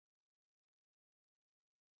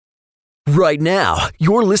Right now,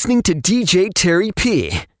 you're listening to DJ Terry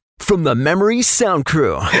P. from the Memory Sound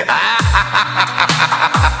Crew.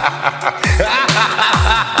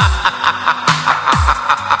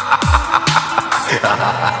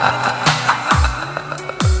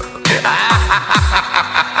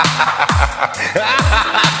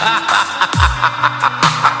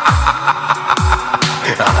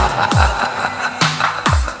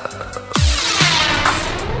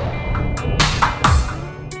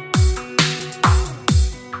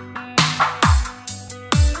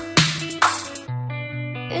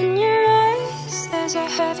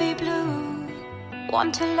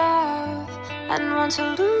 One to love and one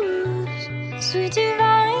to lose. Sweet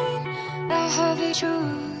divine, the heavy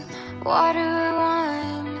truth. Water or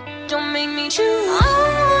wine, don't make me choose. I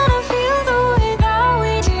wanna feel the way that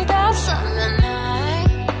we did that summer night.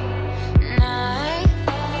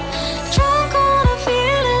 Drunk on a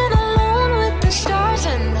feeling, alone with the stars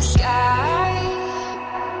in the sky.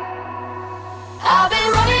 I've been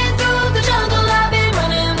running through the jungle, I've been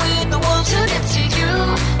running with the wolves to get to you.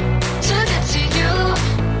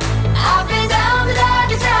 I've been down the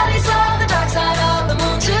darkest alleys on the dark side of the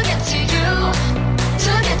moon to get to you,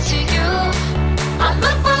 to get to you. I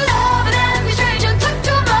look for love in every stranger, took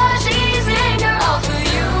too much easy anger, all for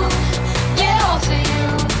you, yeah, all for you.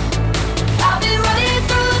 I've been running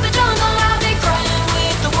through the jungle, I've been crying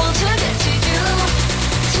with the wolves to get to you,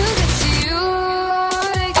 to get to you,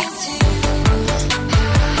 to get to you.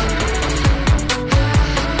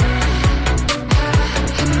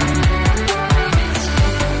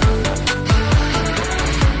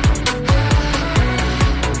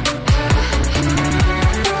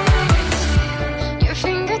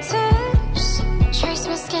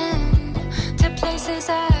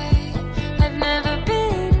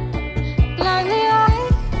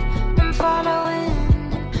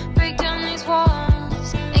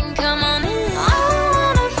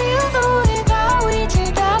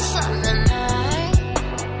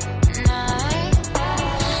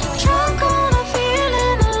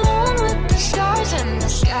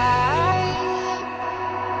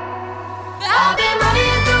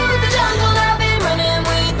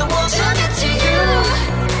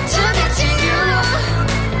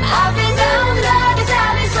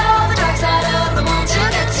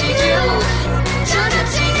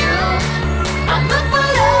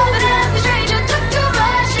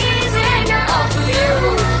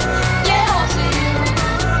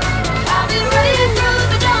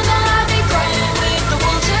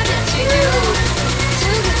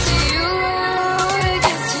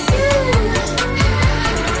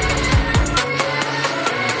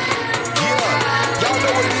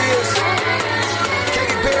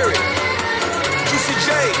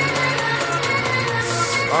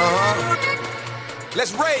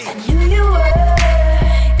 Let's rage. I knew you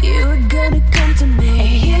were gonna come to me. And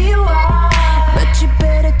here you are, but you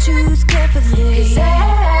better choose carefully. 'Cause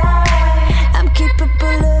I'm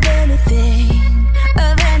capable of anything,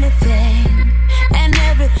 and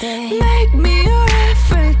everything. Make me your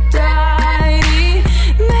Aphrodite,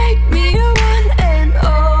 make me your one and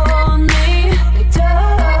only.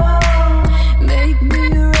 Don't make me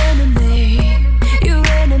your enemy, your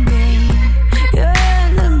enemy, your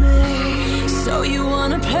enemy. So you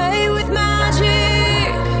wanna play with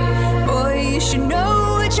magic? Boy, you should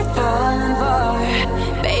know what you're falling for.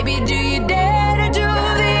 Baby, do you dare to do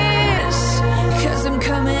this? 'Cause I'm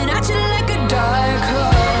coming at you like a dark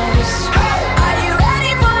horse. Are you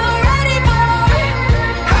ready for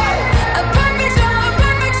a perfect storm,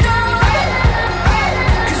 perfect storm?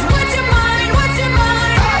 'Cause what's your mind, what's your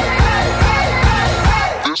mind?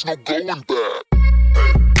 There's no going back.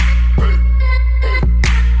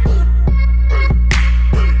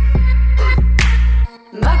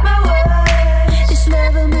 Mark my words, this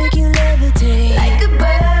love will make you levitate like a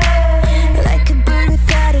bird.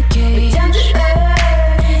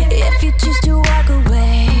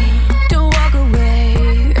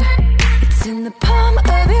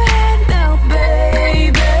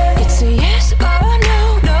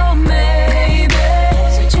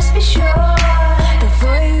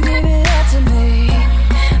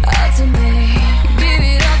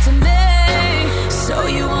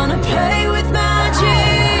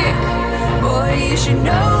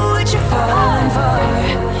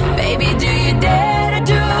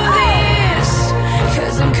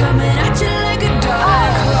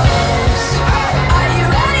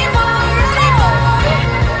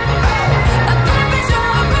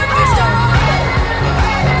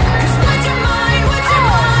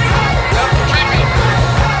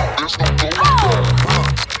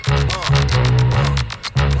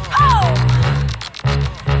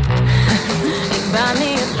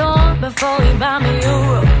 before he buy me a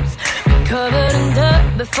rose. Be covered in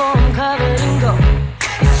dirt before I'm covered in gold.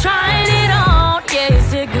 He's trying it on, yeah,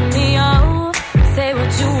 he's taking me off. Say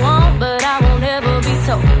what you want, but I won't ever be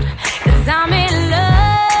told. 'Cause I'm in love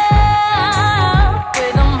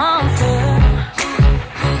with a monster.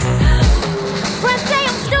 Friends say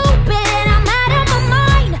I'm stupid and I'm out of my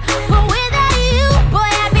mind, but without you,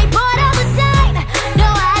 boy, I'd be bored all the time. No,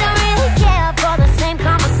 I don't really care for the same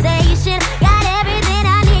conversation. Got everything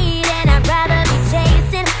I need and I'd rather be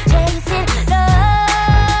chasing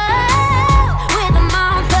love with a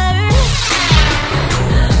monster.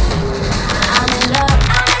 I'm in love,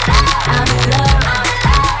 I'm in love,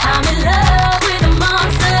 I'm in love with a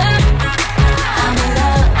monster. I'm in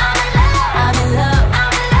love, I'm in love,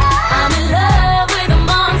 I'm in love with a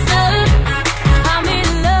monster. I'm in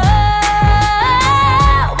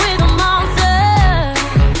love with a monster.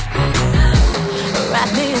 Wrap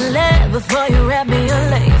me in lead before you wrap me in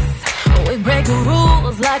lace. We break the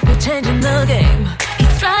rules like we're changing the game.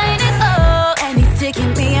 He's trying it all and he's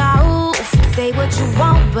taking me out. Say what you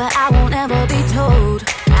want, but I won't ever be told.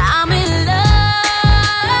 I'm in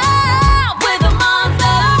love with a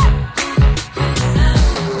monster.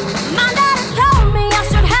 My daddy told me I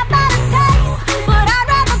should have better taste, but I'd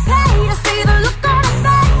rather pay to see the look on his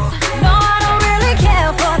face. No, I don't really care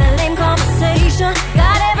for the lame conversation.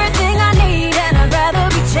 Got everything I need and I'd rather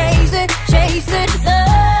be chasing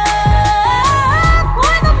love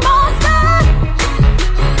with a monster.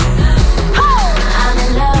 Oh, I'm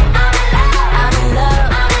in love, I'm in love,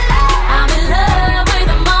 I'm in love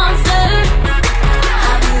with a monster.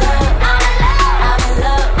 I'm in love, I'm in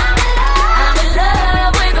love, I'm in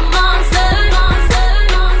love with a monster.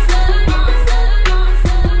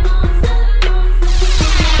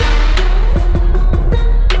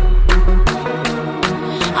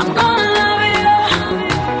 I'm gonna love you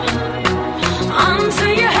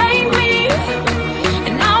until you hate me,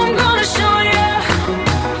 and now I'm gonna show you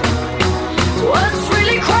what's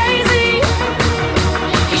really crazy.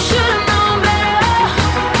 You should've known better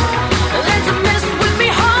than to mess with me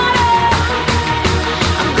harder.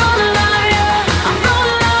 I'm gonna love you, I'm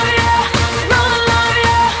gonna love you, gonna love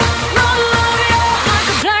you, gonna love you like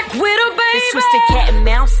a black widow, baby. This twisted cat and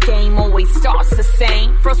mouse game always starts the same.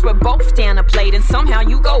 First we're both down a plate and somehow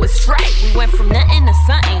you go astray. We went from nothing to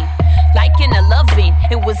something, like in a loving.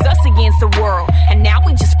 It was us against the world, and now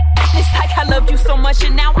we just it's like I loved you so much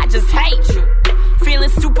and now I just hate you. Feeling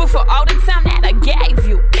stupid for all the time that I gave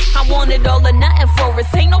you. I wanted all or nothing for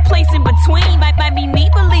us, ain't no place in between. Might be me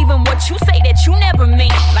believing what you say that you never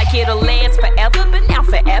mean. Like it'll last forever, but now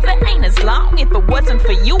forever ain't as long. If it wasn't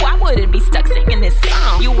for you, I wouldn't be stuck singing this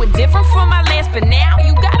song. You were different from my last, but now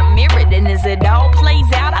you got a mirror. And as it all plays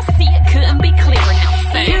out, I see it couldn't be clearer.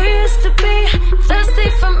 Now say You used to be thirsty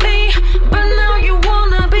for me, but now you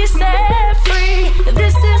wanna be set free.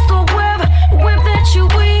 This is the web that you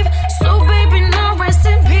weave. So baby, now rest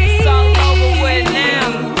in peace. it's all over with now.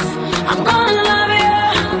 I'm gonna love you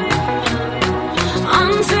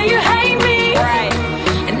until you hate me, Right.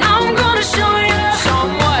 and now I'm gonna show you Show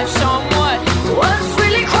 'em what, show 'em what. what's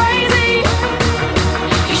really crazy.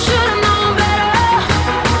 You should've known better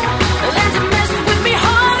than to mess with me It's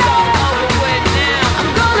harder. all over with now. I'm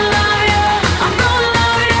gonna love you, I'm gonna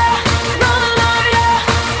love you, gonna love you,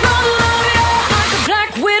 gonna love you like a black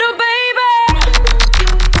widow, baby.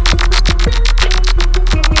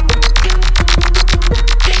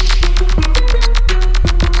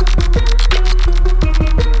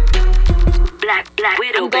 Black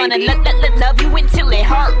widow, I'm gonna baby. love you until it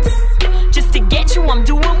hurts. Just to get you, I'm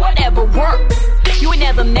doing whatever works. You ain't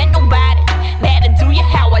never met nobody that'll do you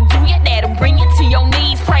how I do you, that'll bring you to your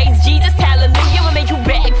knees. Praise Jesus, hallelujah. I'ma make you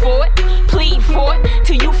beg for it, plead for it,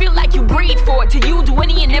 till you feel like you breathe for it, till you do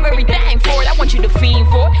any and everything for it. I want you to fiend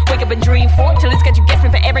for it, wake up and dream for it, till it's got you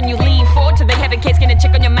guessing forever and you lean for it, till they have a case, gonna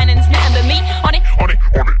check on your mind and it's nothing but me on it.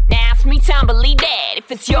 Now it's me time, believe that.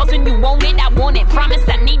 If it's yours and you want it, I want it. Promise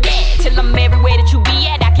I need that. Till I'm everywhere that you be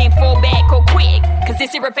at, I can't fall back or quick. Cause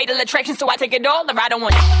this is a fatal attraction, so I take it all or I don't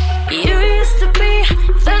want it. You used to be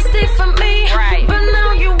thirsty for me, Right. but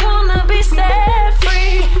now you wanna be set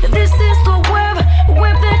free. This is the web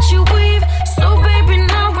that you weave. So baby,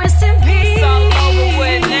 now rest in peace. It's all over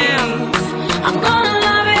with now. I'm gonna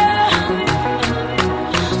love you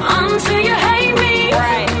until you hate me,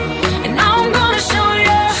 Right. and now I'm gonna show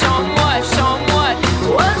you Show 'em what, show 'em what.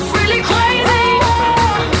 what's really crazy.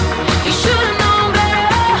 You should've known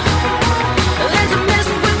better than to mess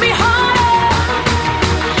with me harder.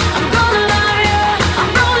 I'm gonna love you, I'm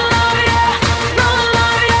gonna love you, gonna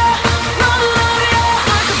love you, gonna love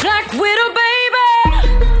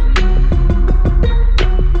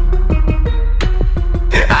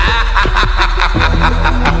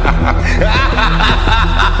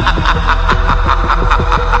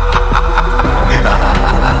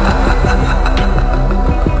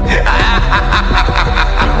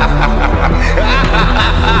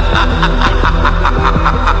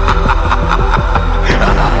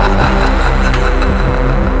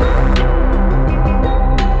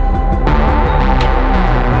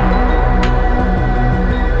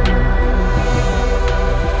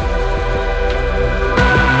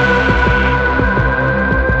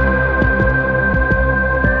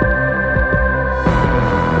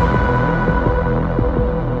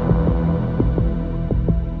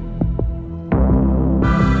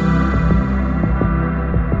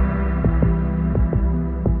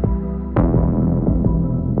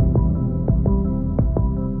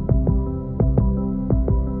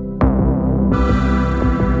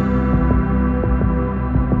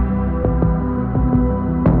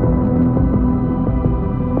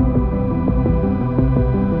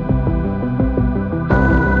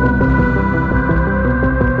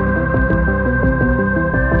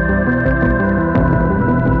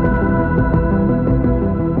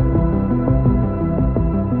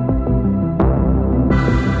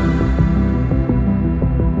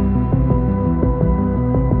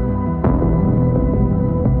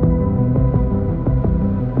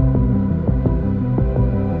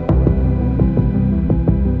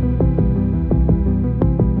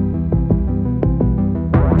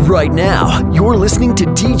Right now, you're listening to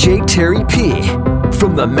DJ Terry P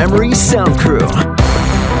from the Memory Sound Crew.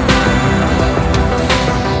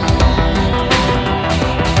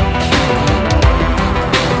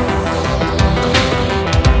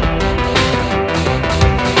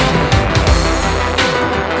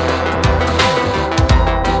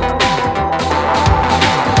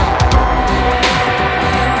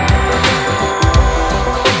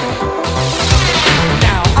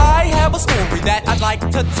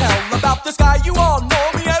 To tell about this guy, you all know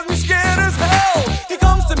me as me scared as hell. He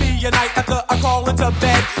comes to me at night after I call into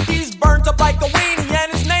bed. He's burnt up like a weenie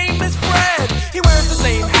and his name is Fred. He wears the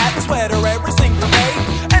same hat and sweater every single day,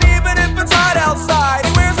 and even if it's hot outside,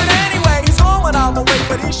 he wears it anyway. He's home when I'm awake,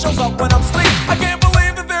 but he shows up when I'm asleep. I can't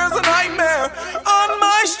believe that there's a nightmare on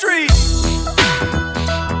my street.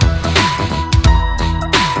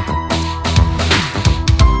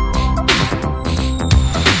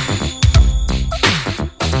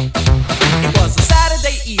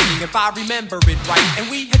 If I remember it right, and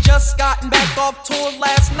we had just gotten back off tour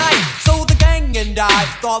last night. So the gang and I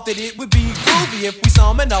thought that it would be groovy if we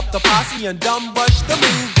summon up the posse and dumb rush the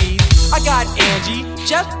movies. I got Angie,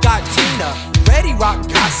 Jeff got Tina, Reddy Rock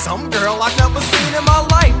got some girl I've never seen in my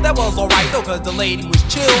life. That was alright though, cause the lady was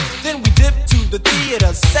chill. Then we dipped to the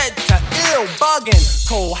theater, set to ill, bugging,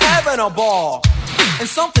 Cole having a ball. And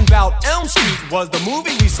something about Elm Street was the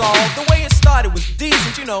movie we saw. The way it started was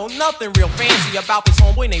decent, you know, nothing real fancy about this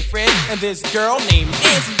homeboy named Fred and this girl named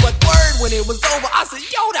Nancy. But word, when it was over, I said,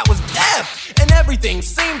 yo, that was death. And everything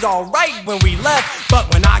seemed alright when we left.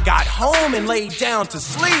 But when I got home and laid down to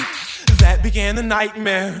sleep, that began the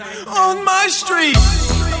nightmare on my street.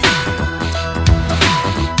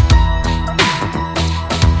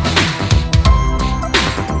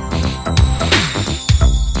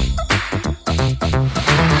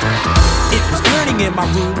 In my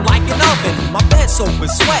room like an oven, my bed soaked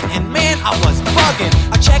with sweat, and man, I was bugging.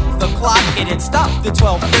 I checked the clock, it had stopped at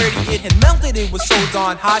 12:30. It had melted, it was so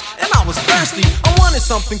darn hot, and I was thirsty. I wanted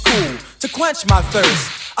something cool to quench my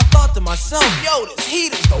thirst. I thought to myself, yo, this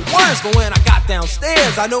heat is the worst. But when I got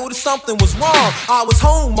downstairs, I noticed something was wrong. I was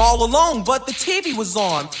home all alone, but the TV was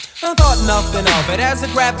on. I thought nothing of it as I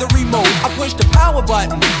grabbed the remote. I pushed the power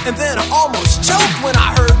button, and then I almost choked when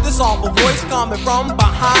I heard this awful voice coming from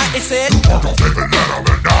behind. It said, "You want to take a letter,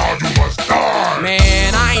 and now you must die."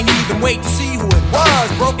 Man, I ain't even wait to see who it was.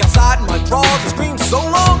 Broke outside in my drawers and screamed so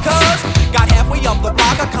long, cuz got halfway up the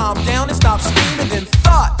block, I calmed down and stopped screaming, then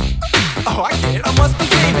thought, oh, I get it, I must be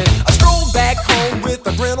dreaming. I strolled back home with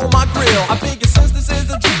a grin on my grill. I figured since this is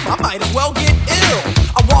a dream, I might as well get ill.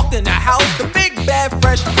 I walked in the house, the big bad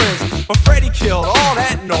fresh prince, but Freddy killed all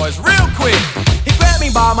that noise real quick. He grabbed me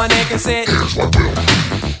by my neck and said, "Here's what we'll do.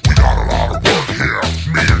 We got a lot of work here,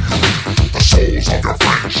 me and you. The souls of your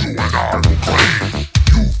friends, you and I will claim.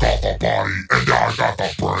 You've got the body and I got the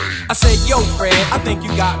brain." I said, yo, Fred, I think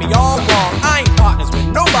you got me all wrong. I ain't partners with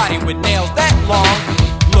nobody with nails that long.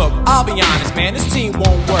 Look, I'll be honest, man, this team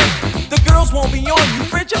won't work. The girls won't be on you,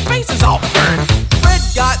 Fred, your face is all burnt. Fred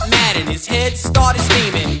got mad and his head started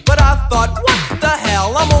steaming, but I thought, what the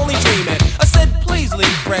hell, I'm only dreaming. I said, please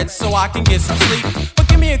leave, Fred, so I can get some sleep. But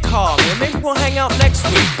give me a call, man, maybe we'll hang out next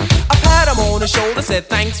week. I pat him on the shoulder, said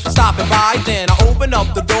thanks for stopping by. Then I opened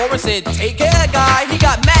up the door and said, take care, guy. He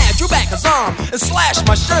got mad, drew back his arm, and slashed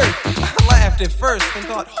my shirt. I laughed at first and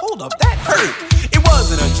thought, hold up, that hurt. It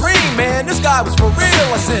wasn't a dream, man, this guy was for real.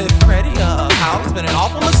 I said, Freddy, Hal, it's been an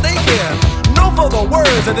awful mistake here. No further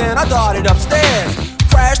words, and then I darted upstairs.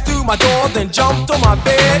 Crashed through my door, then jumped on my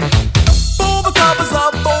bed. Pulled the covers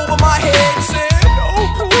up over my head. Said, oh,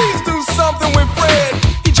 please do something with Fred.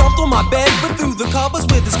 He jumped on my bed, but through the covers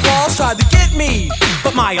with his claws, tried to get me.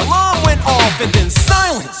 But my alarm went off, and then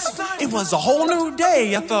silence. It was a whole new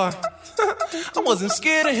day. I thought, I wasn't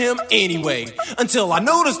scared of him anyway, until I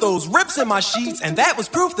noticed those rips in my sheets, and that was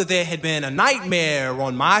proof that there had been a nightmare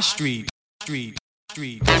on my street.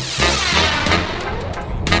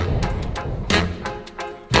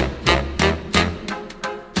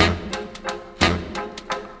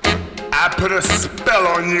 I put a spell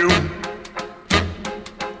on you.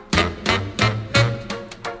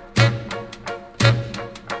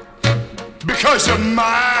 Because you're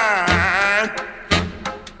mine.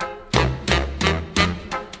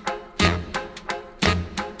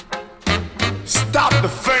 Stop the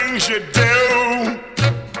things you do.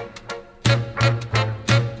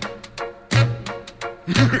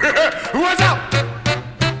 What's up?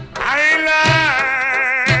 I ain't lying.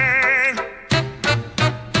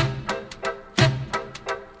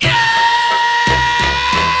 Yeah,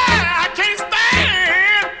 I can't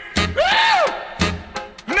stand. Woo!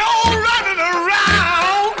 No running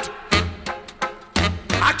around.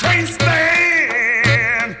 I can't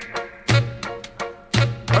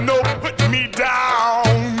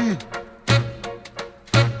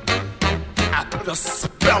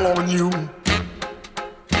spell on you.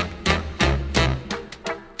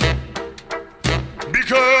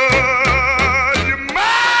 Because you're mine.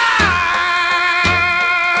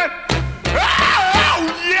 Oh,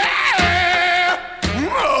 yeah.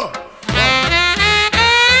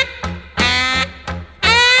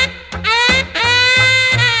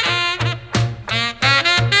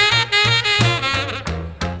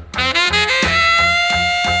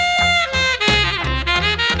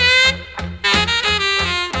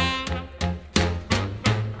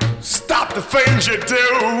 Stop the things you do.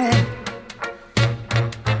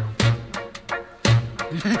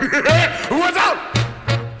 What's up?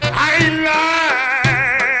 I ain't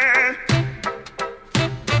lying.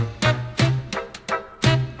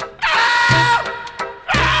 Oh,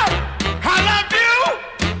 oh, I love you.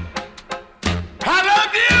 I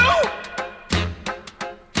love you.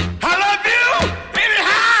 I love you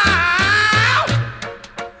anyhow.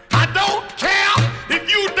 I don't care if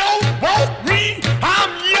you don't want me.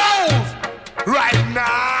 I'm yours right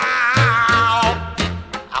now.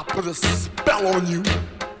 I'll put a spell on you.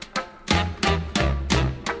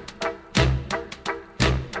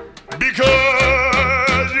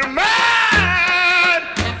 Because you're mad.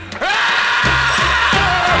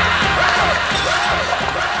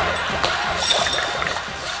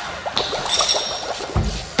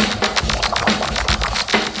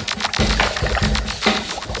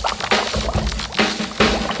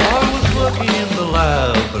 I was working in the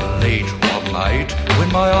lab late one night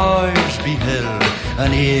when my eyes beheld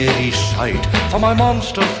an eerie sight. For my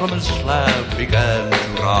monster from his slab began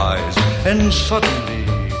to rise, and suddenly,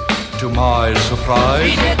 to my surprise,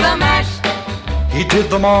 He did the mash, he did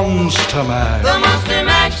the monster mash. the monster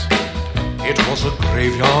mash. It was a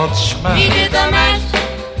graveyard smash. He did the mash,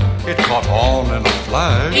 It caught on in a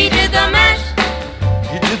flash. he did the mash.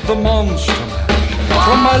 He did the monster mash.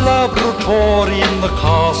 From my laboratory in the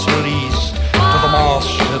castle east to the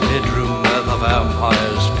master bedroom where the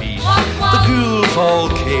vampires feast. The ghouls all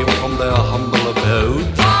came from their humble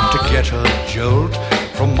abodes to get a jolt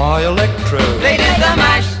from my electrode. They did the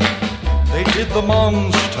mash, They did the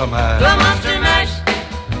monster the mash. monster mash.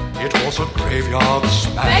 It was a graveyard They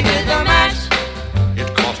smash. did the mash, It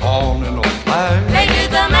caught on in a flash. they did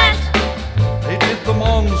the mash. They did the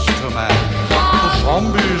monster mash. The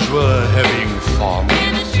zombies were having fun.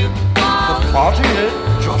 In a shoot, The party had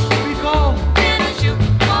just begun. in a shoot,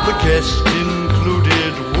 The guests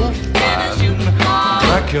included Wolfman,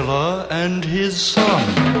 Dracula, and his son.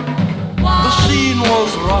 The scene was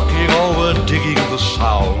rocking, all were digging the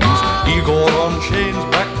sounds. Igor on chains,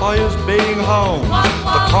 backed by his baying hounds.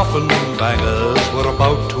 The coffin bangers were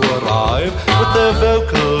about to arrive with their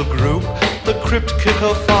vocal group, the Crypt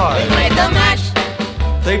Kicker Five. played the mash,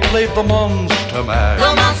 They played the monster mash.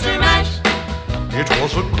 the monster mash. It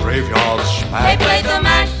was a graveyard They smash. played the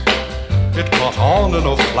mash, It caught on in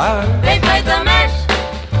a flash. they played the mash.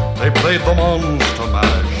 They played the monster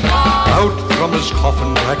mash. Out from his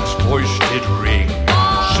coffin, Drac's voice did ring.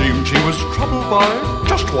 Seemed he was troubled by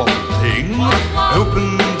just one thing.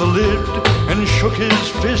 Opened the lid and shook his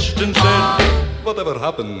fist and said, "Whatever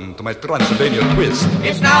happened to my Transylvania twist?"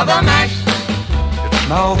 It's now the mash, It's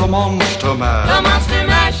now the monster the mash. monster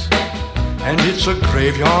mash. And it's a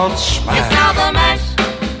graveyard It's smash. now the mash,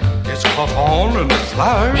 It's caught on in a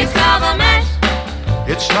flash. it's now the mash.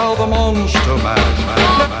 It's now the monster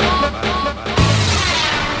mash.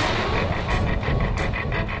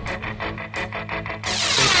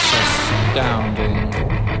 It's astounding.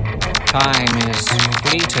 Time is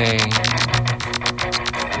fleeting.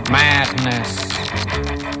 Madness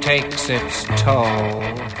takes its toll.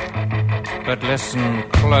 But listen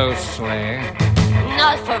closely.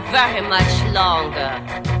 Not for very much longer.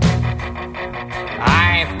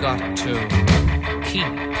 I've got to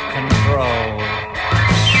keep control.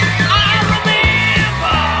 I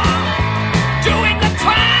remember doing the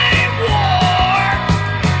time war,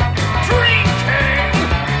 drinking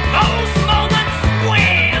those moments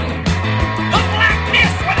when the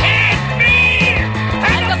blackness would hit me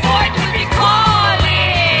and the void would be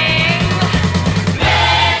calling.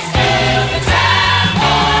 Let's do the time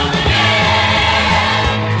war again.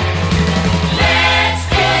 Let's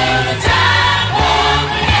do the time war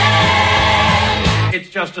again. It's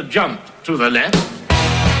just a jump to the left.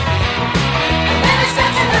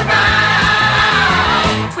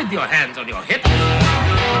 With your hands on your hips.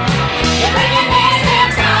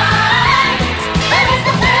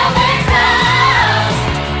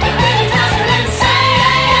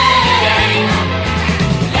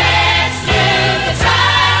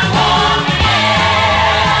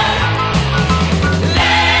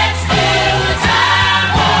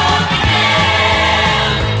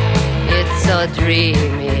 It's so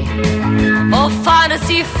dreamy.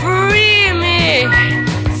 fantasy free me,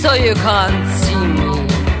 so you can't see me.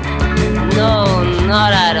 No,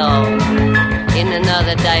 not at all. In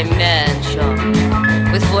another dimension,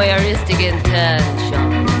 with voyeuristic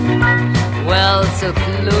intention, well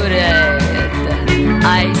secluded,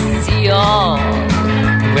 I see all.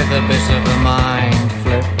 With a bit of a mind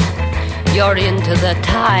flip, you're into the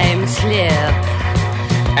time slip,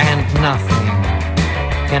 and nothing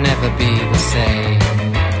can ever be the same.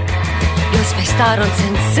 You're spaced out on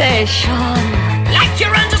sensation, like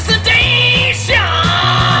you're under sedation.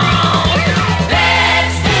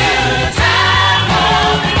 Let's do time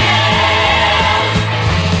warp again.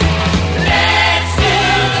 Let's do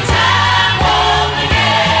the time warp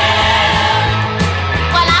again.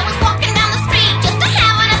 Well, I was walking down the street just a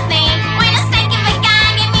having a thing when a stinky big guy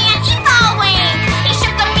gave me an evil wink. He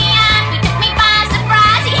shook me up, he took me by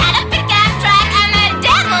surprise. He had a pickup truck and the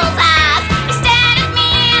devil's eyes. He stared at me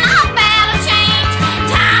and I felt a change.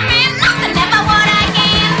 Time and nothing ever would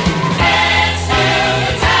again. Let's do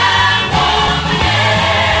the time warp again.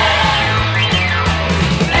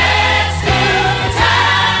 Let's do the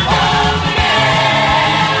time warp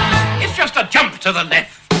again. It's just a jump to the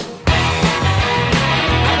left.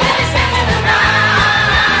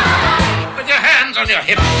 With your hands on your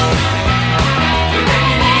hips.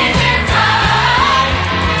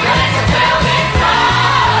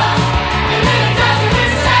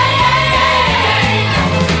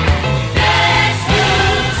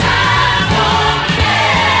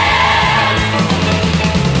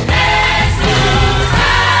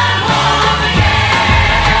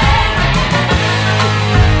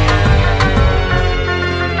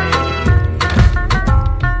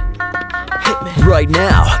 Right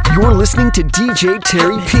now, you're listening to DJ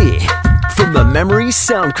Terry P from the Memory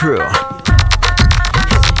Sound Crew.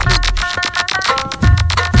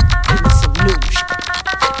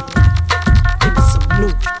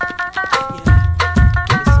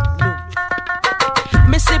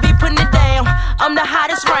 Mississippi putting it down, I'm the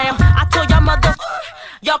hottest round. I told y'all mother,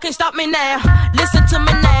 y'all can't stop me now. Listen to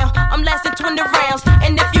me now, I'm lasting 20 rounds.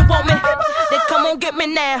 And if you want me, then come on get me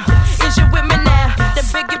now. Is you with me now?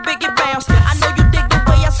 The biggie bounce. I know you dig the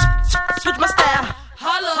way I switch my style.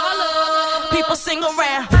 Holla, holla. People sing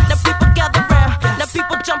around, now people gather round, now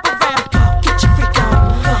people jump around. Get your freak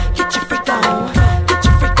on, get your freak on, get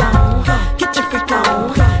your freak on, get your freak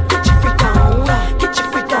on, get your freak on, get your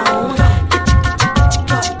freak on, get your freak on,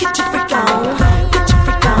 get your freak on, get your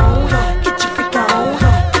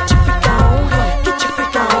freak on, get your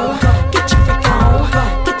freak on, get your freak on,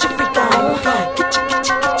 get your freak on, get your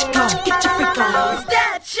freak on, get your freak on. Is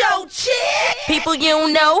that your chick? People you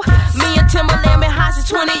don't know, me and Timberland been high since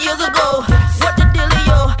 20 years ago. What the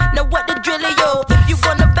dealio? Now what the drillio? If you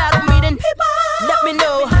wanna battle me, then let me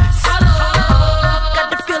know. Got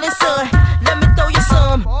the feeling, son. Let me throw you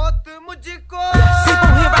some.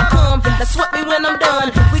 People, here I come. Now sweat me when I'm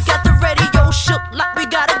done. We got the radio shook like we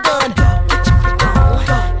got a gun. Get your freak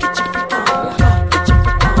on, get your freak on, get your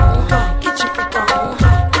freak on, get your freak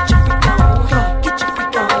on, get your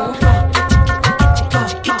freak on, get your freak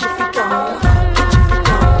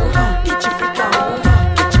on, get your freak on, get your freak on,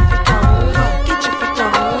 get your freak on, get your freak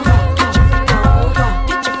on, get your freak on,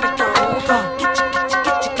 get your freak on, get your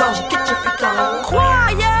freak on, get your freak on.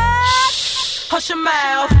 Quiet, hush your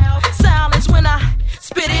mouth. Silence when I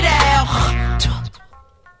spit it out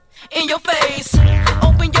in your face.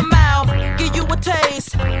 Open your mouth, give you a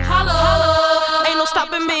taste. Holla, holla. Ain't no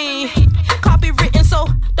stopping me. Copywritten, so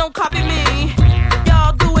don't copy me.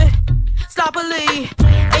 Y'all do it sloppily,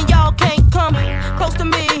 and y'all can't come close to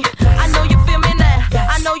me. I know you feel me now.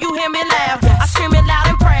 I know you hear me loud. I scream it loud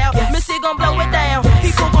and proud. Missy gon' blow it down.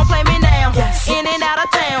 People gon' play me now. In and out of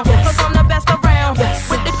town, 'cause I'm the best around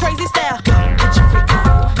with the crazy style. Get your freak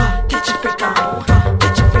on, get your freak on,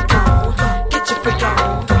 get your freak on, get your freak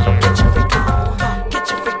on, get your freak on, get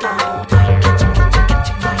your freak on, get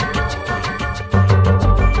your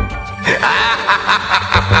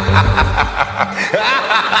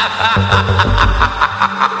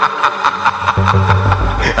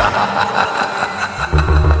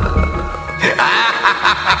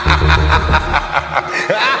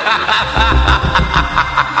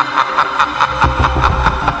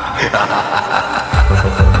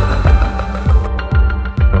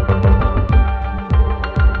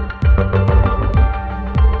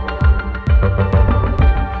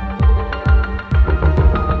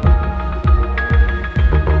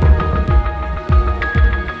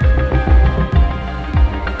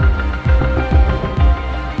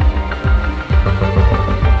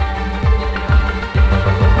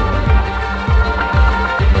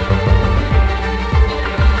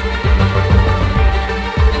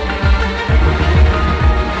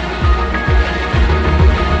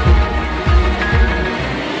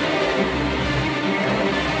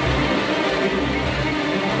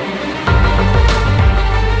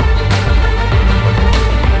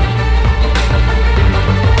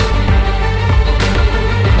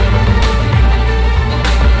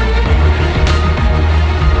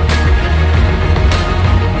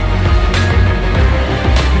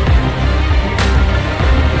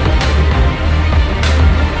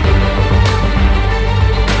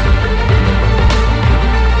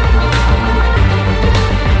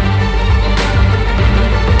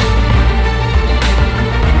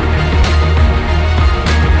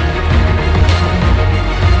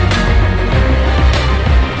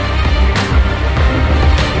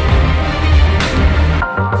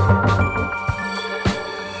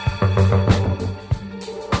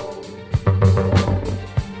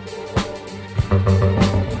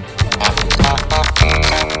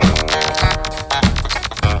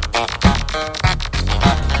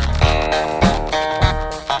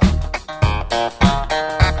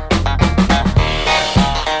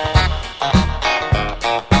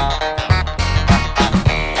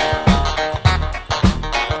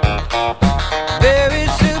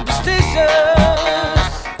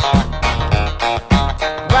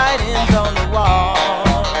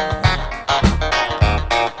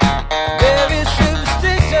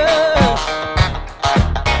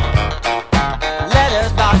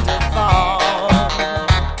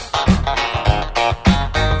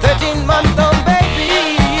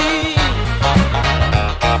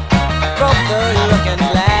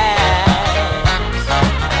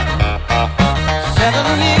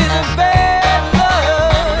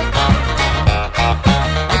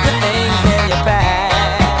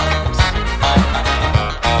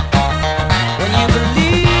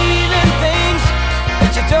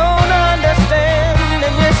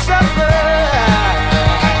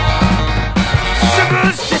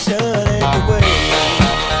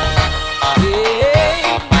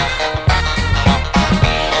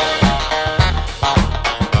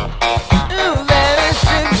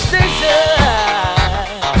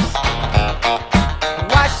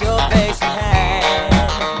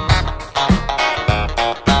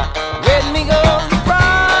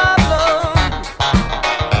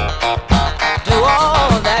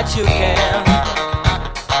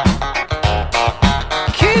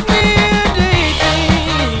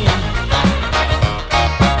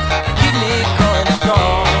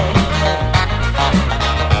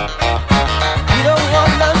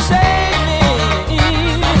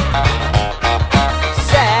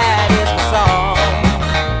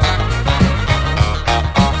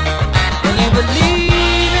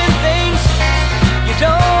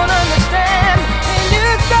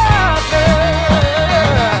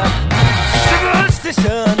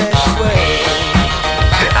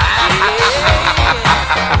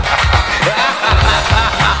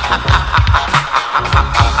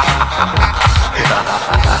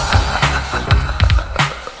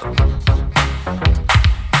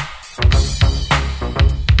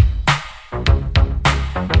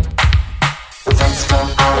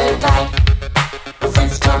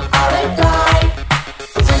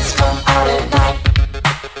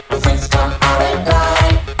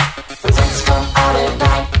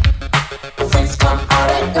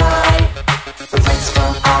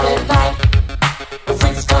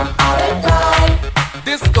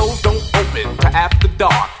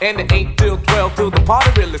And it ain't till 12 till the party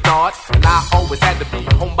really starts. And I always had to be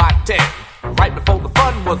home by 10, right before the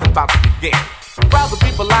fun was about to begin. Crowds of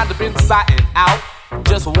people lined up inside and out,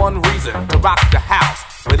 just for one reason, to rock the house.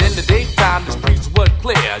 But in the daytime the streets were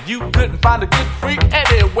clear. You couldn't find a good freak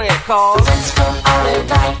anywhere, cause friends come out at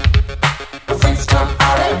night. Friends come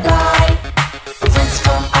out at night. Friends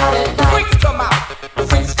come out at night. Freaks come out.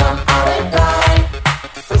 Friends come out at night.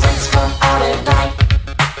 Friends come out at night.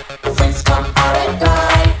 Friends come out at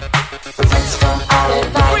night. Friends come out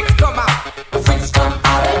at night. Freaks come out. Friends come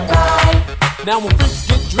out at night. Now when freaks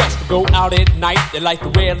get dressed to go out at night, they like to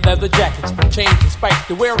wear leather jackets, chains and spikes.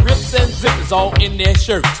 They wear rips and zippers all in their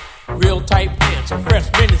shirts, real tight pants or fresh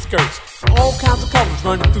mini skirts. All kinds of colors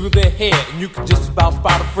running through their hair, and you can just about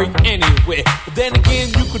spot a freak anywhere. But then again,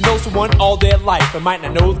 you could know someone all their life and might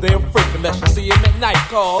not know they're a freak unless you see them at night,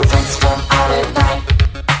 cause friends come out at night.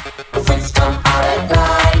 Friends come out at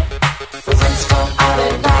night. Friends come out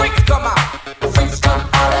at night. Freaks come out. Friends come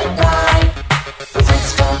out at night.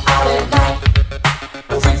 Friends come out at night.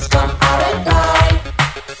 Friends come out at night.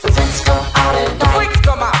 Friends come out at night. Freaks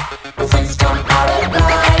come out. Friends come out at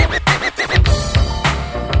night.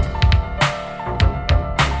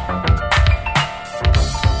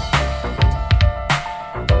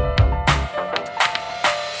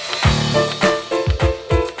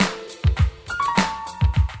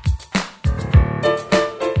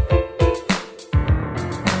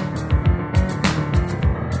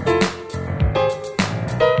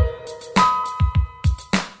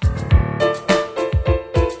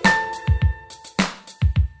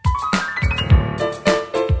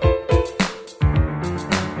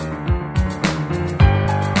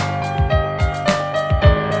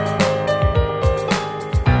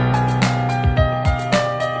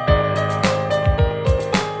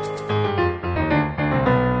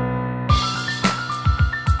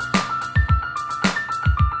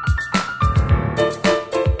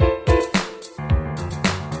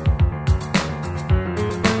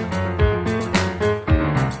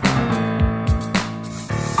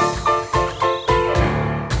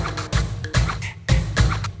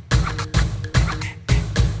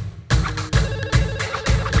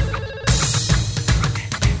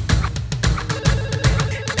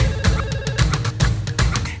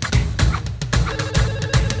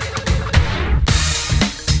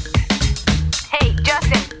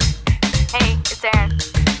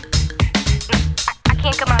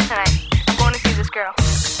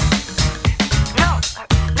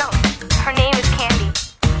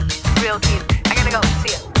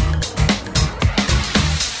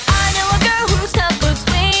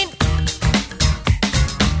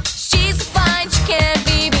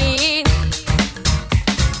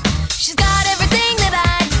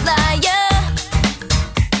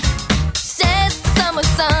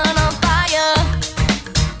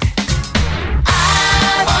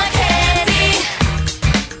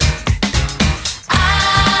 I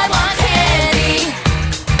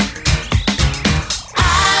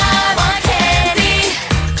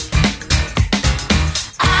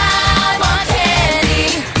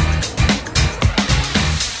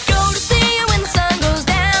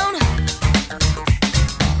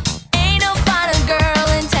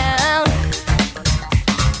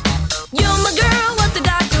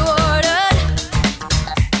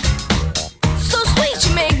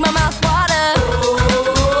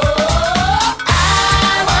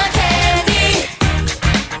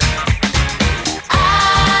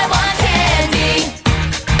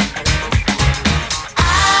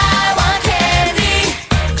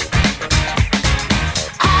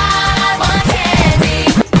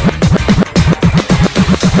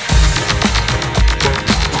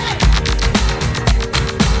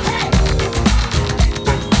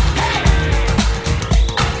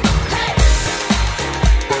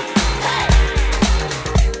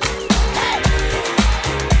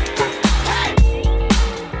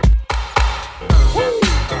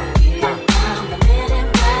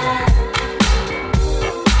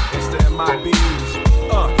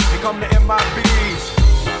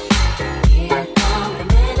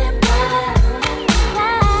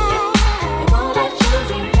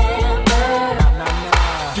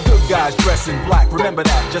dressed in black. Remember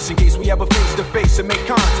that, just in case we ever face to face and make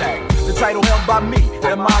contact. The title held by me,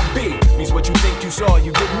 M.I.B. means what you think you saw,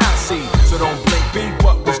 you did not see. So don't blink, be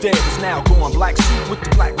what was dead is now gone. Black suit with the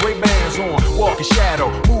black Ray-Bans on. Walk in shadow,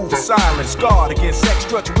 move in silence. Guard against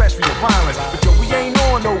extraterrestrial violence. But yo, we ain't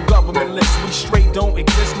on no government list. We straight don't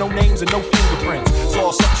exist, no names and no fingerprints.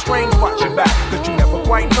 Saw something strange, watch your back, cause you never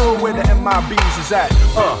quite know where the MIBs is at.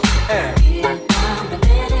 And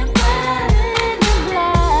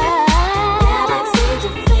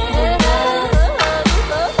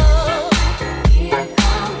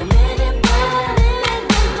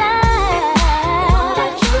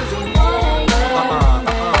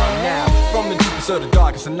of the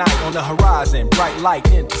darkest of night on the horizon, bright light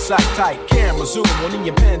into sight, tight camera zoom on the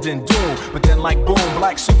impending doom. But then like boom,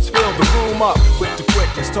 black suits fill the room up with the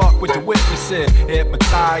quickness, talk with the witnesses,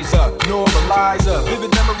 hypnotizer, normalizer,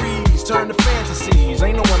 vivid memories turn to fantasies.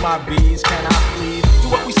 Ain't no MIBs, can I please? Do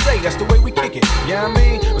what we say, that's the way we kick it. Yeah, I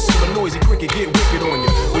mean, or see a noisy cricket get wicked on you.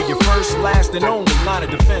 With your first, last, and only line of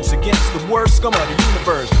defense against the worst scum of the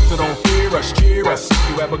universe. So don't fear us, cheer us. If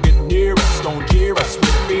you ever get near us, don't jeer us.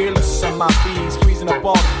 We're fearless. MIBs freezing up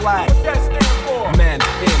all the flag. What that stand for? Men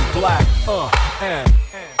in black. And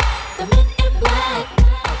the men in black.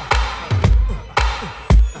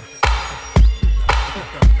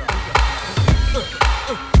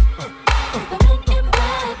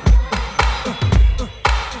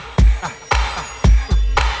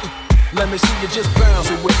 Let me see you just bounce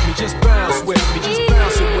it with me, just bounce with me, just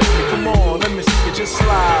bounce it with me. Come on, let me see you just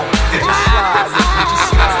slide with me, just slide with me, just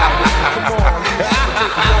slide with me. Come on, let me see you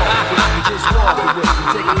take it off with me, just walk it with me,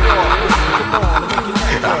 take it off with me. Come on, let me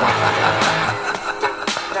get that off.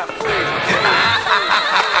 Not free.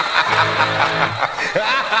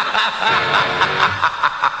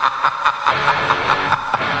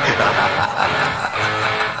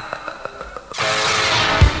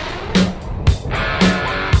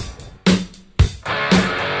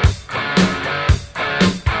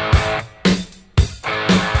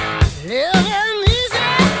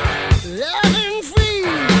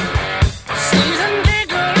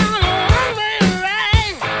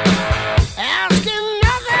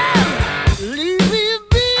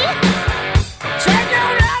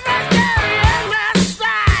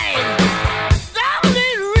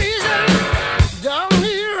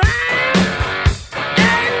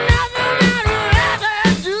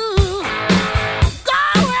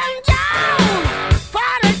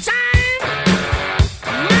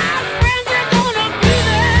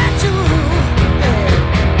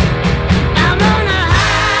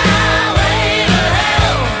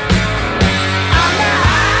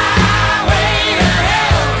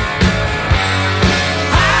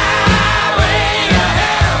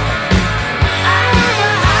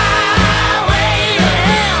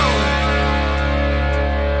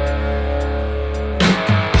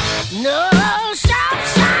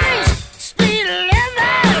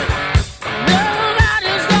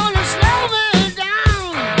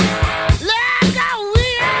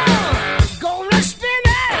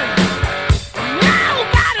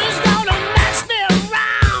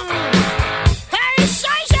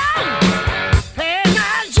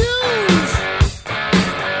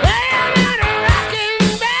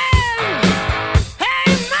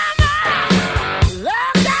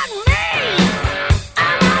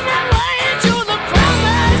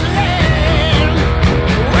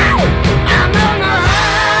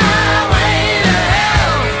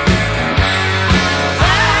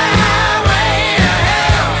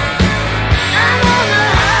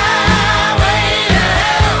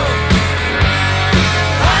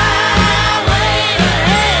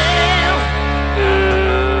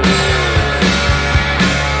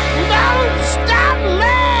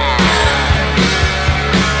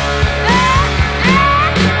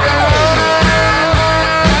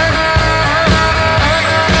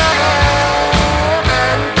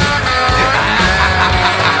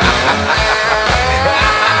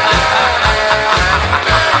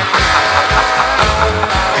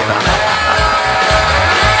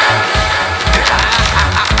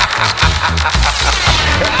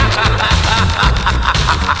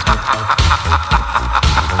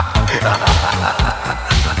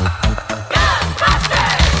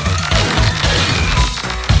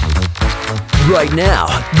 Right now,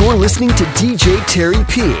 you're listening to DJ Terry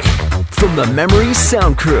P. from the Memory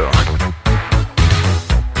Sound Crew.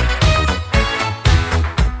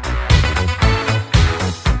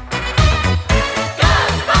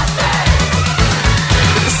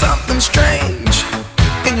 There's something strange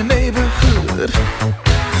in your neighborhood.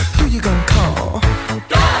 Who you gonna call?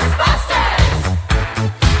 Ghostbusters!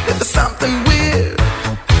 If there's something weird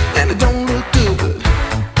and it don't look good,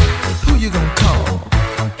 who you gonna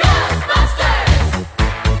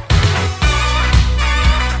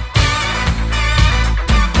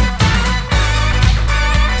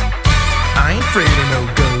afraid of no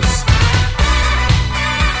ghosts.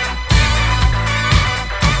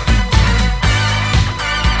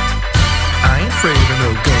 I ain't afraid of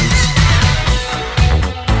no ghosts.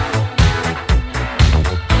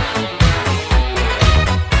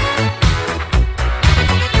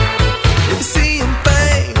 If you're seeing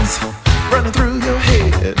things running through your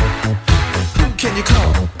head, who can you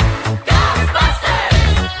call?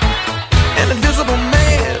 Ghostbusters! An invisible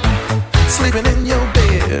man sleeping in your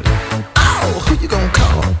bed. Oh, who you gonna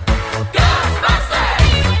call?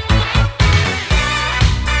 Ghostbusters!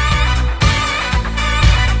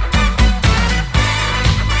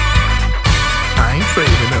 I ain't afraid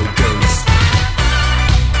of no ghosts.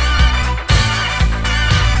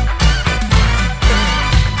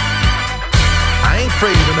 I ain't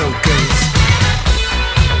afraid of no ghosts.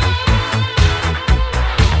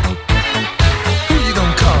 Who you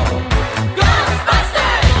gonna call?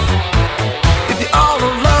 Ghostbusters! If you're all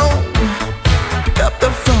alone, pick up the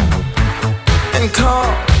phone and call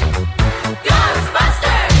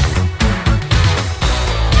Ghostbusters!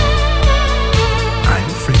 I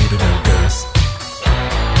ain't afraid of no ghosts.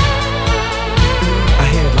 I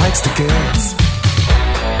hear it likes the girls.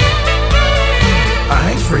 I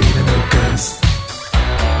ain't afraid of no ghosts.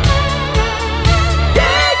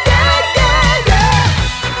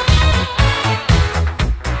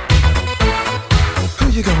 Who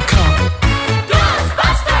you gonna call?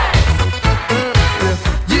 Ghostbusters! If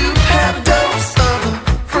you have a dose of a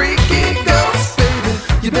freaky ghost, baby,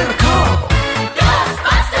 you better call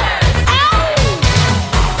Ghostbusters!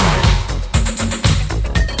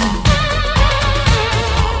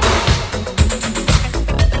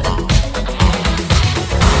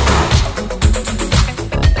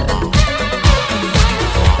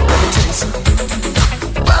 Let me tell you something.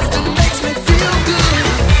 Bustin' makes me feel good.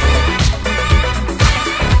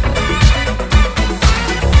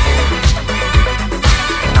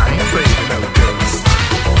 I ain't afraid of no ghosts.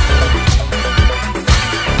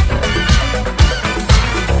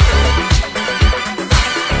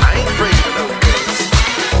 I ain't afraid of no ghosts.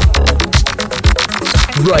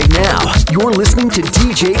 Right now, you're listening to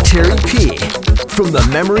DJ Terry P from the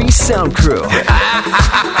Memory Sound Crew.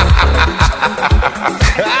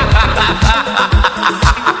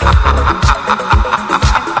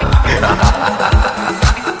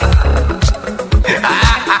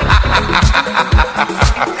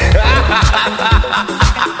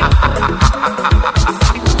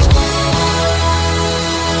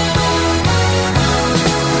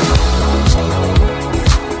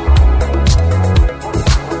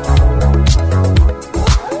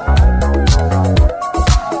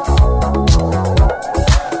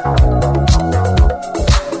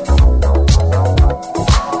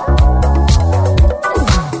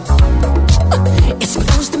 It's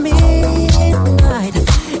close to midnight.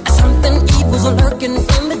 Something evil's lurking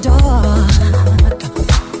in the dark.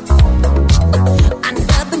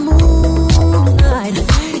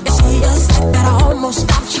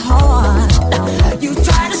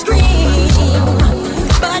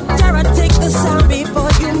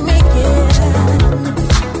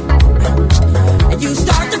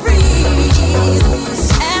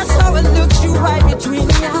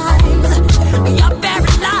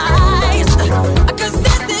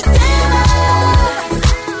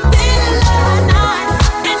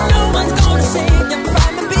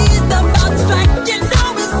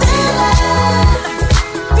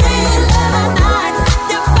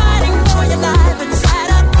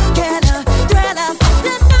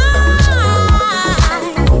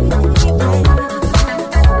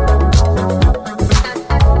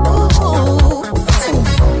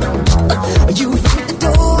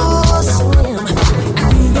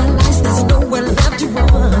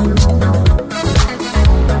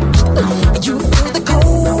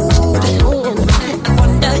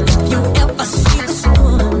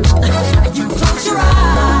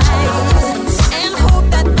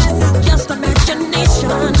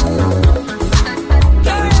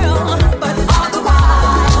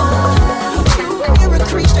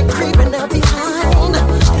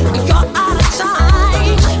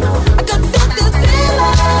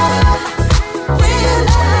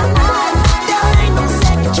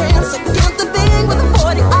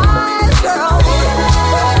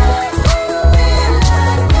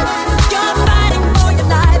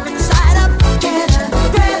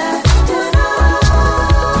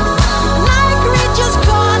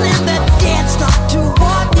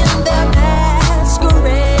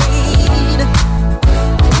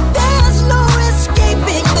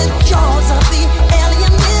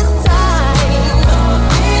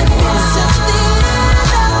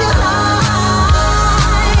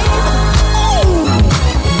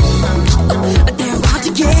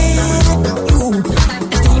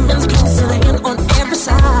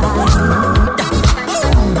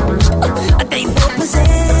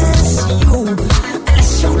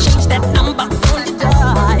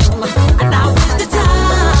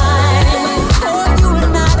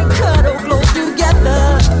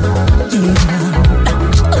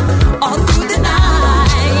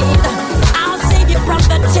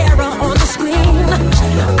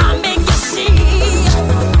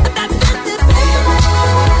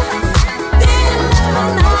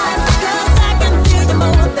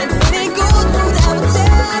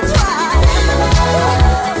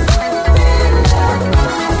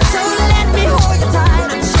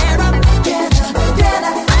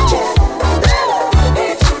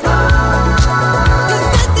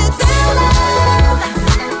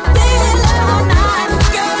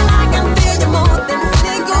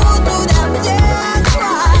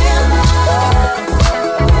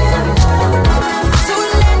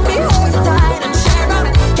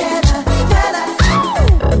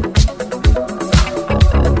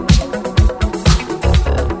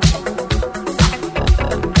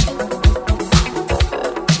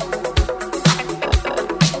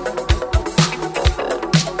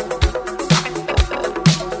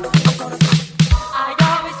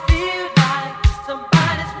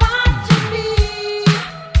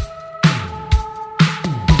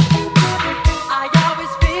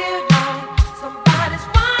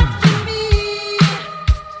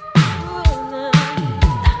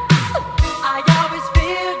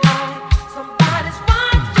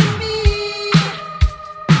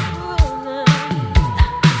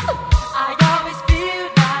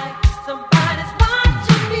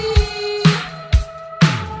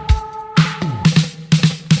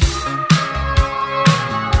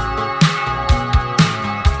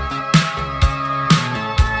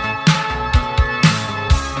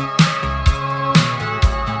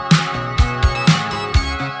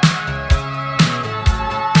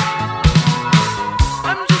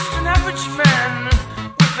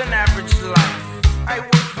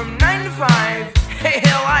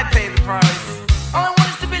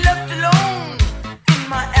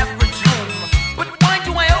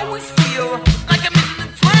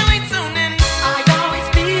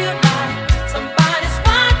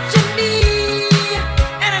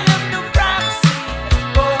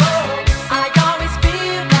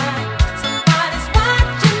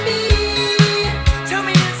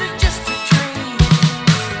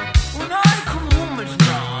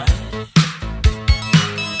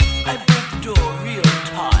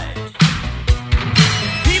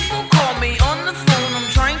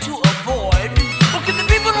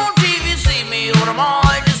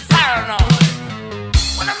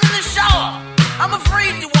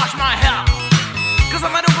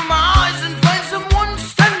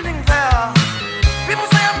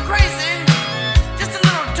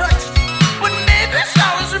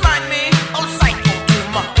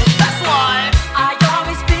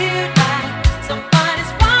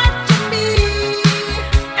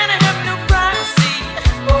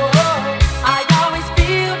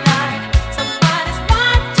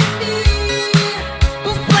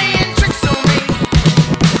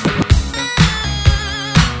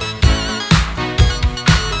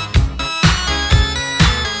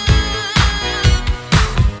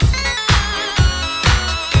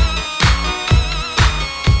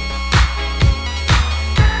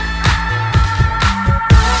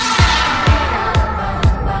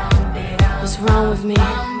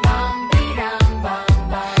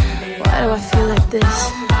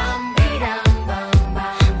 this.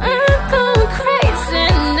 I'm going crazy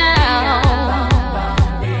now.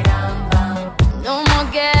 No more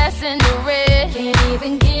gas in the red. Can't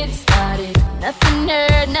even get it started. Nothing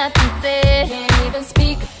heard, nothing said. Can't even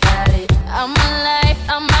speak about it. I'm alive,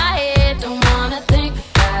 I'm my head. Don't wanna think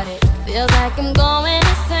about it. Feels like I'm going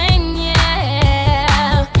insane,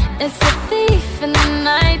 yeah. It's a thief in the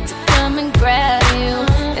night to come and grab you.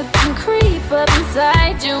 It can creep up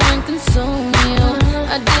inside you and consume you.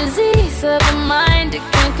 A disease of the mind, it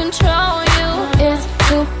can't control you. It's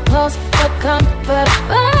too close for comfort.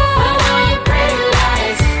 When all your pretty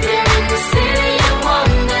lies, they're in the city of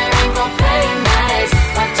wonder, ain't gon' play nice.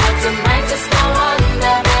 Watch out, tonight just go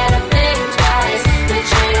under, better think twice. The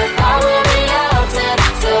train of thought will be altered,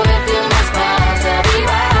 so if you must pause, I'll be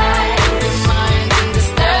right. Your mind can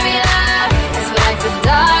disturb your life. It's like the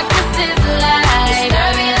darkness is the light.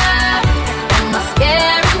 Disturb your life. Am I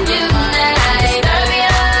scaring you now? Disturb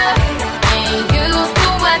your life. Ain't used to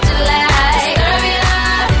what you like. Disturb your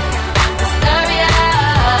life. Disturb your life.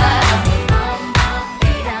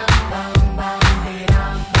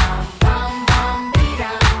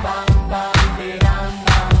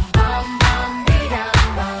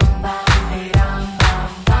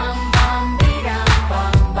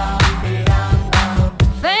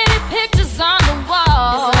 Faded pictures on the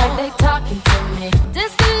wall. It's like they talking to me.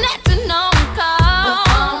 Disconnected, no call. The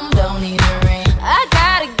phone don't even ring. I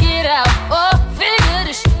gotta get out or figure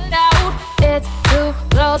this shit out. It's too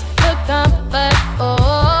close for comfort.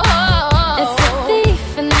 Oh, it's a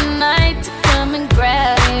thief in the night to come and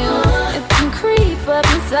grab you. It can creep up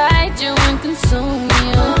inside you and consume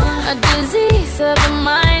you. A disease of the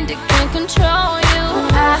mind, it can't control you.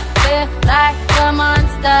 I feel like a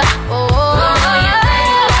monster. Oh, yeah.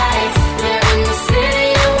 They're in the city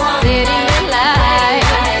of wonder. City of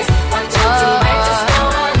lights. Watch out, you might just go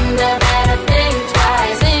under. Better think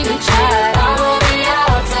twice. Think twice. I will be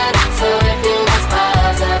altered, so if you must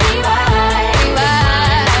pause, I'll be right.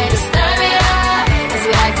 Disturb me up. It's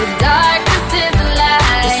like the darkness is the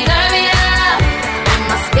light. Disturb me up. Am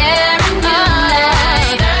I scaring you now?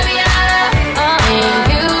 Disturb me up. Ain't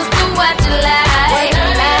used to what you like.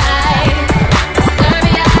 Disturb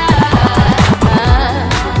me up.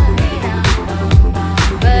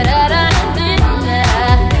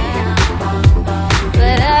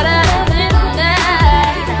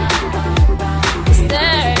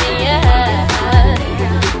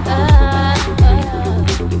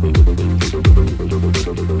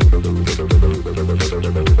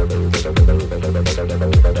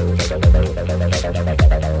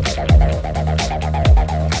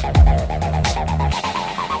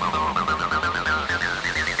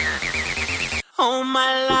 All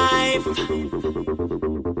my life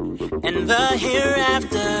and the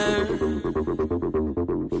hereafter,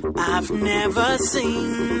 I've never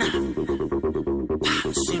seen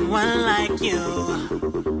one like you.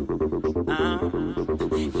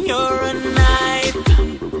 You're a knife,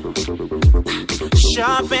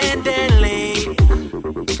 sharp and deadly,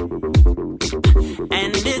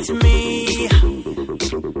 and it's me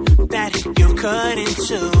that you cut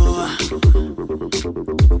into.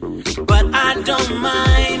 But I don't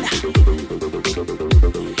mind.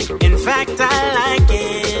 In fact, I like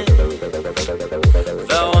it.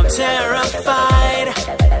 Though I'm terrified,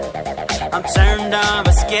 I'm turned on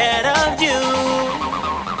but scared of you.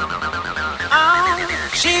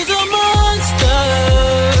 She's a monster,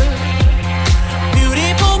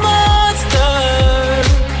 beautiful monster,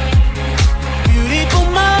 beautiful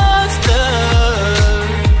monster.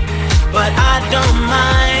 But I don't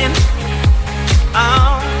mind.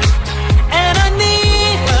 And I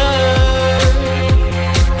need her.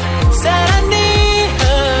 Said I need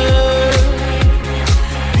her.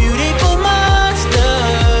 Beautiful monster.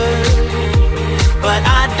 But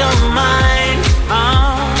I don't mind.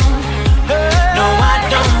 No, I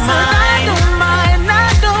don't mind. I don't mind. I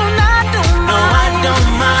don't mind. No, I don't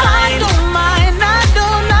mind. I don't mind. I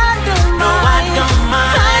don't mind. No, I don't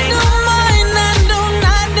mind. I don't mind.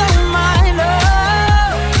 I don't mind.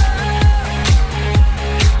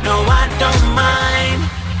 No, I don't mind.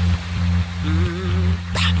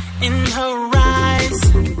 In her eyes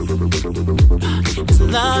is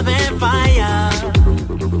love and fire,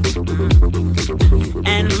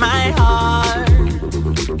 and my heart,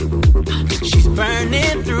 she's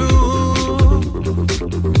burning through.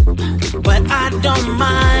 But I don't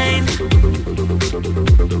mind.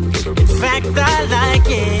 In fact, I like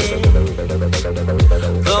it.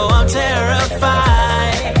 Though I'm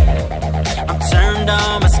terrified, I'm turned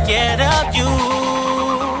on but scared of you.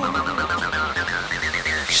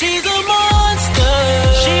 She's a monster.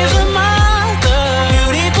 She's a monster.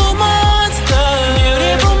 Beautiful monster.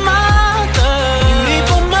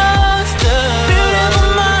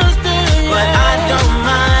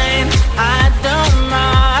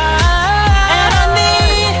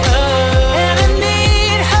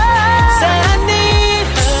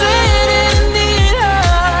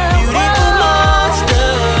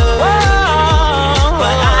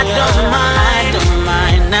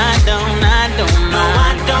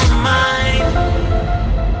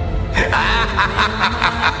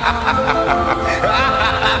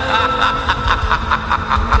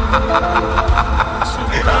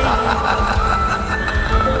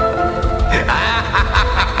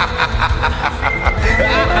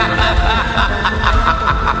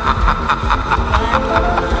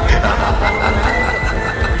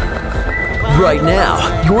 Right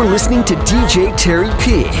now, you're listening to DJ Terry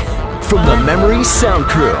P from the Memory Sound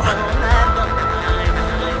Crew.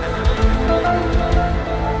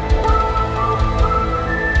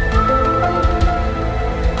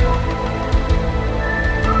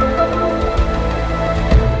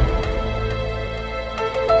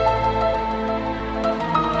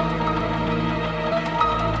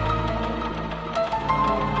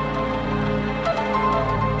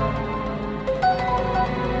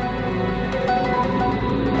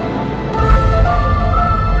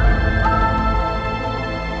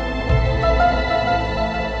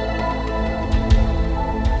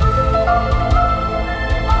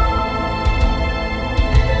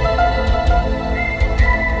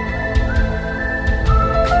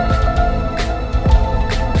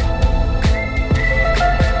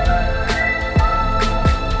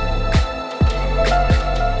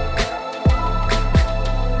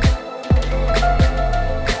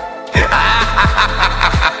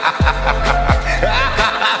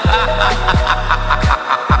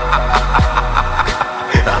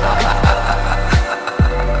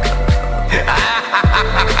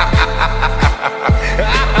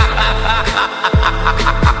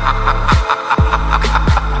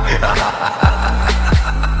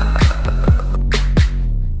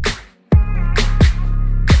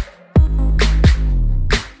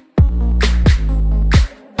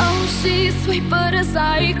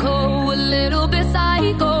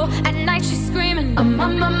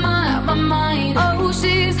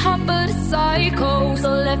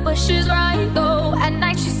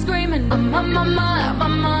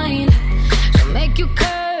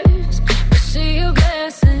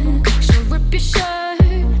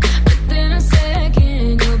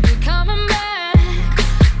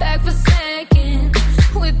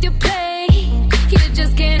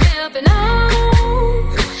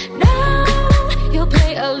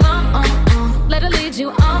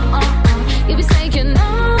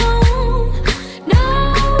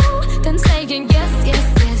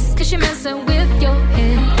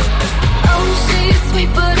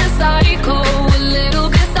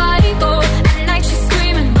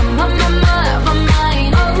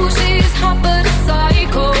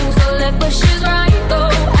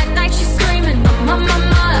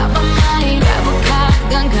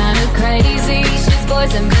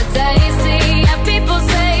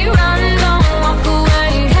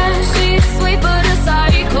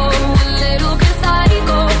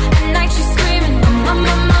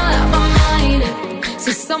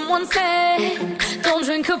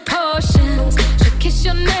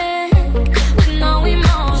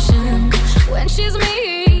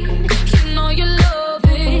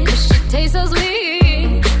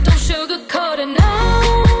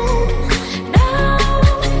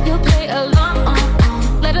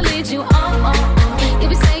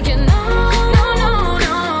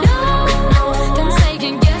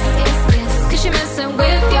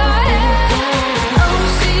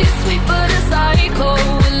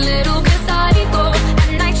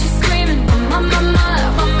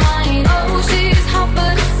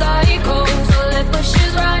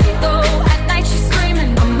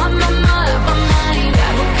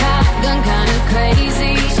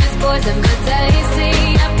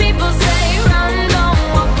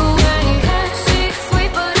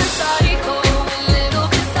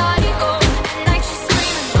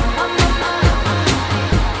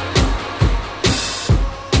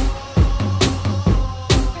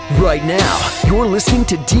 Right now, you're listening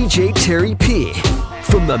to DJ Terry P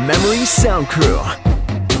from the Memory Sound Crew.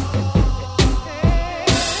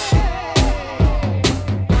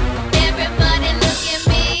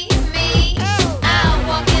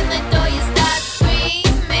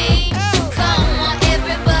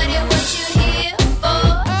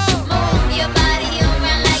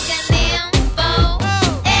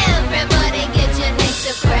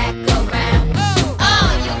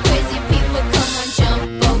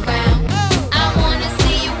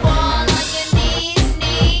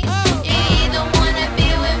 Wanna